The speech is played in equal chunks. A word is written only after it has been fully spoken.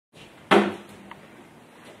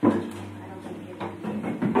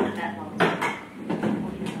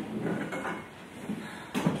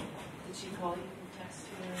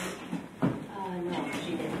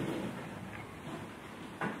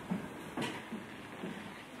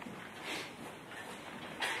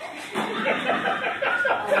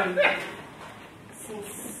Since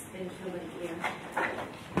there's nobody here.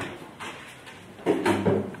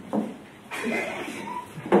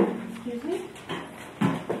 Excuse me?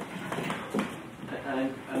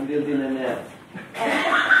 I'm building a net.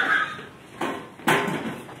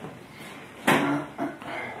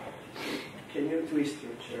 Can you twist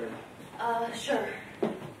your chair? Sure.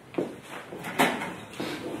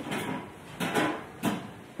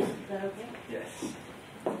 Is that okay? Yes.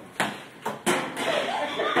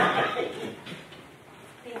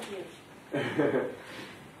 Thank you.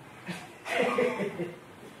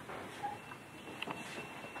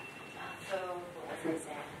 So, what was I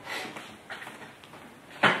saying?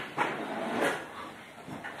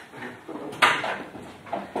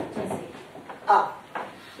 Jesse. Ah.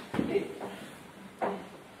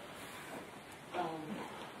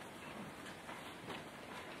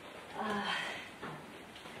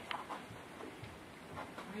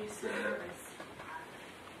 Are you so nervous?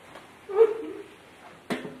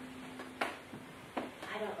 I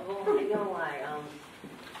don't know why.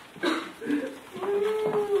 Listen,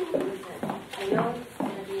 I know it's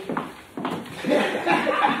gonna be.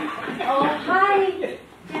 Oh, hi,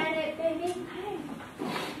 Janet, baby. Hi.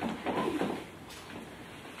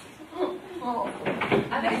 Oh,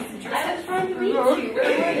 I was trying to reach you. Where were you?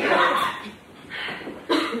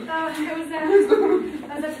 I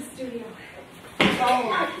was at the studio.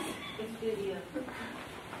 Oh, the studio.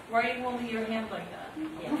 Why are you holding your hand like that?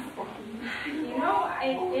 Yeah. You know,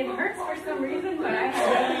 it hurts for some reason, but I have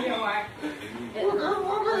no idea why.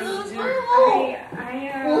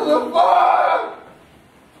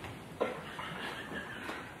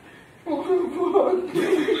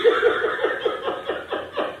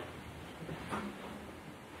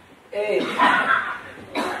 Hey.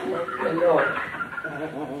 Hello.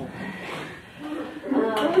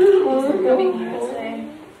 Coming here today.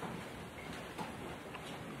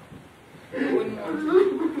 I wouldn't want to go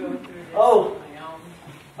through this on my own.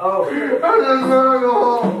 Oh.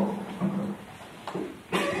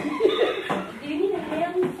 Do you need a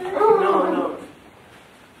hand, sir? No.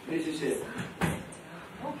 This is it.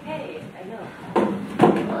 Okay, I know.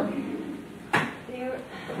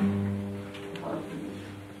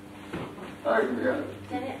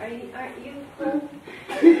 Janet, aren't you cold?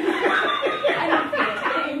 I don't feel a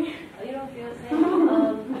thing. Oh, you don't feel the same?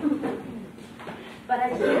 But I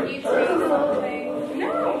think you say something. No.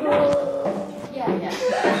 Yeah.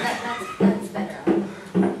 That's better.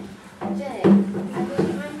 Jay, I was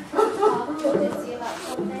trying to talk to Lizzie about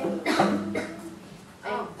something. I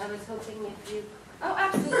was hoping if you... Oh,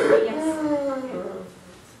 absolutely, yes.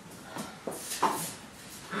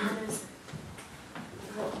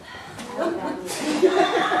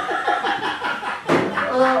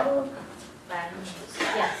 Bad news.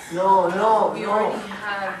 Yes. No. We already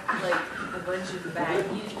have like a bunch of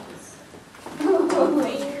bad news.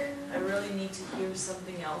 I really need to hear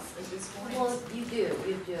something else at this point. Well, you do,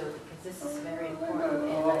 because this is very important,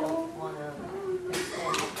 and I don't want to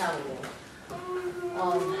extend telling you. I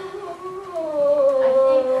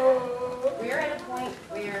think we're at a point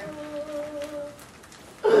where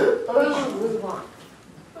we should move on.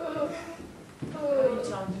 What are you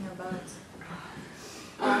talking about?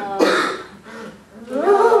 Well,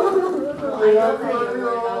 I know that you're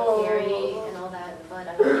worried about Gary and all that, but I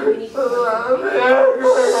think we need to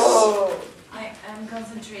I am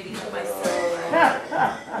concentrating on myself.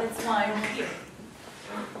 That's why I'm here.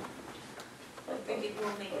 I think it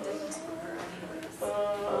will make a difference for her anyways.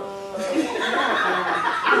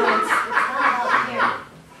 it's not about Gary.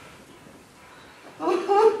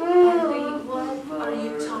 What are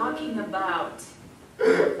you talking about?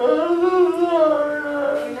 Remember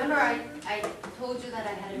I told you that I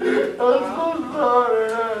had a meeting with Carl?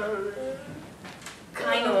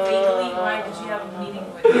 Kind of vaguely, why did you have a meeting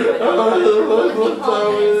with me? He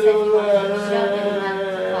called me and said you wanted to show him and to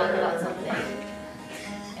talk about something.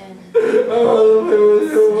 And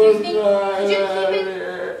excuse me, could you keep it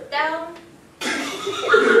down?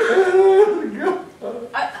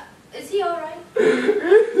 Is he all right?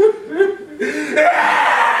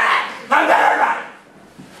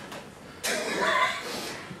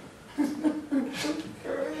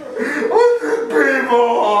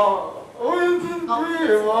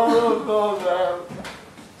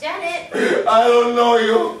 Janet! I don't know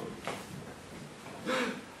you.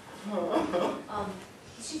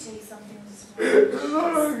 Did she tell you something this morning?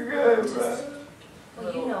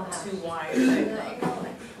 Well, you know how Too she wired. is. I know.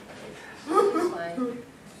 It's fine. You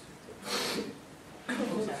know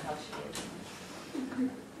how she is.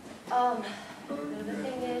 The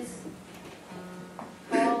thing is,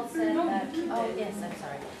 Carl said that, oh yes, I'm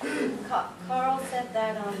sorry. Carl said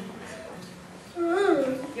that,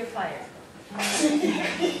 You're fired.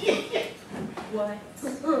 What?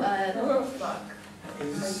 Fuck.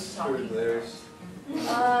 He's pretty hilarious.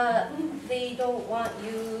 They don't want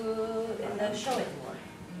you in the show anymore.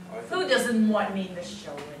 Who doesn't want me in the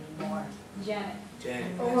show anymore? Janet.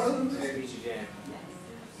 Janet. Nice to meet you, Janet.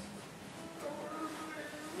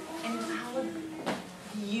 And how would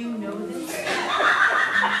you know this?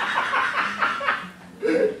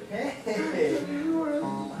 Hey,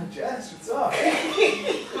 Jess, what's up?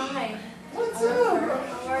 Hi. What's up?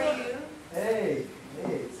 How are you? Hey,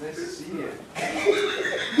 it's nice to see you.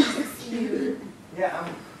 You. Yeah,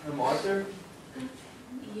 I'm Arthur.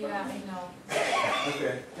 Yeah, I know.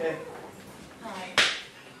 Okay, hey. Hi.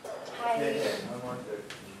 Hi. Yeah, I'm Arthur.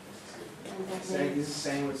 Is this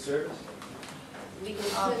same with service? We can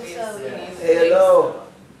swim, so Obviously. Yeah. Hey, hello.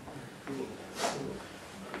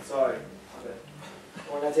 Sorry.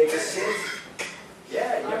 Wanna take a seat?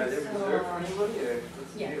 Yeah, you gotta reserve for anybody or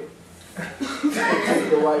what's the deal?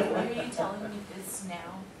 The white Why one. are you telling me this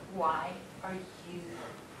now? Why are you?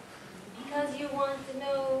 because you want to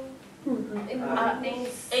know important things.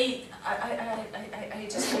 I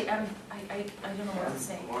don't know what to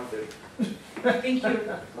say. I'm Arthur. I think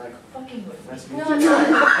you're Like, fucking with me. nice to No, meet I'm you. not. I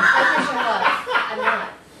can show up. I'm not.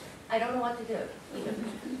 I don't know what to do either.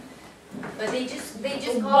 But they just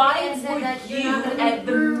called me Why and said would that you you're not gonna at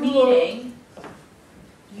the meeting?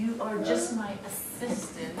 You are just my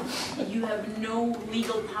assistant. You have no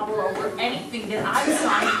legal power over anything that I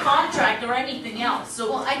signed, contract or anything else.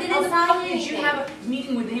 So Well, I didn't how the sign fuck did you anything. have a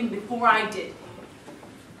meeting with him before I did?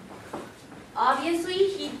 Obviously,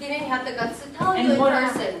 he didn't have the guts to tell And you in what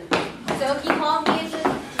person. So he called me and said,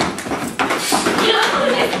 You don't do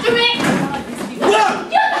this to me!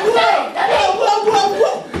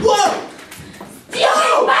 Whoa!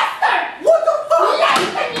 Stupid bastard! What the fuck?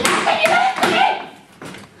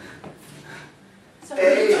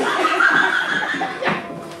 Hey!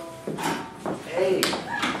 Hey!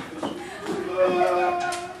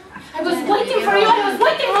 I was waiting for you. I was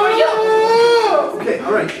waiting for you. Okay,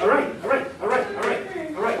 alright.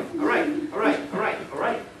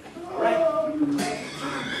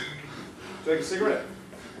 Take a cigarette.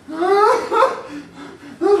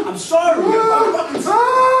 I'm sorry!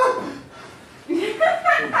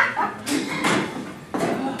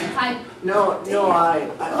 "Hi." No, okay,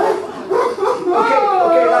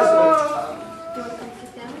 last one. Do you want to come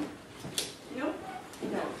sit down? No.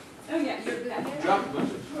 No. Oh yeah, you're good. Drop a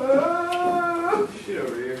bunch of shit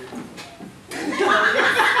over here.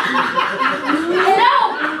 Hello.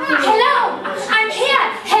 Hello. I'm here.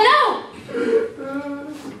 Hello.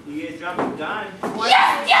 You guys dropping a dime. Yes,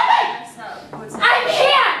 stupid. What's I'm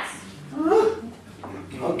here.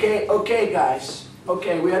 Okay, guys.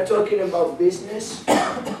 Okay, we are talking about business.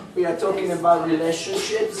 We are talking about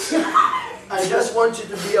relationships. I just want you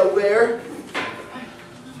to be aware.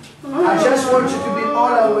 I just want you to be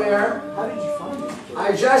all aware. How did you find it?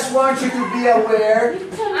 I just want you to be aware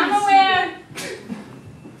I'm aware.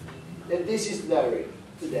 that this is Larry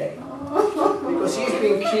today. Because he's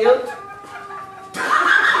been killed.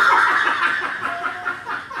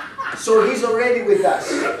 So he's already with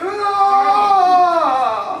us.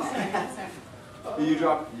 You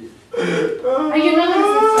dropped it. Are you not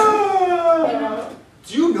gonna say sorry?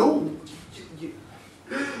 Do you know?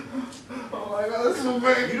 Oh my God, that's so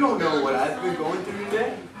bad. You don't know what I've been going through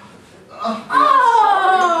today.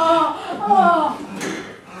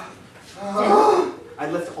 I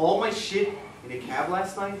left all my shit in a cab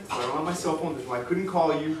last night, so I don't have my cell phone. That's why I couldn't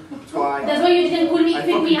call you. That's why. That's why you didn't pick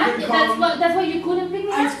me up. couldn't call him. That's why you couldn't pick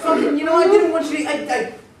me I up. fucking, you know, I didn't want you to.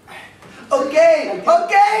 Okay.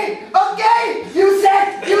 You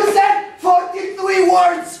said 43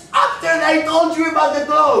 words after I told you about the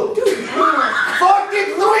globe.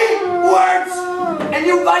 43 words, and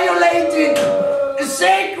you violated the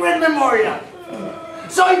sacred memorial.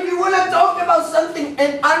 So if you want to talk about something,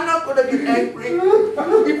 and I'm not going to get angry,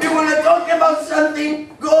 if you want to talk about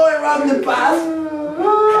something, go around the path.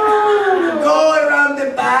 Go around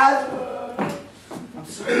the path.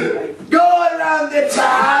 Go around the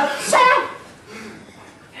path.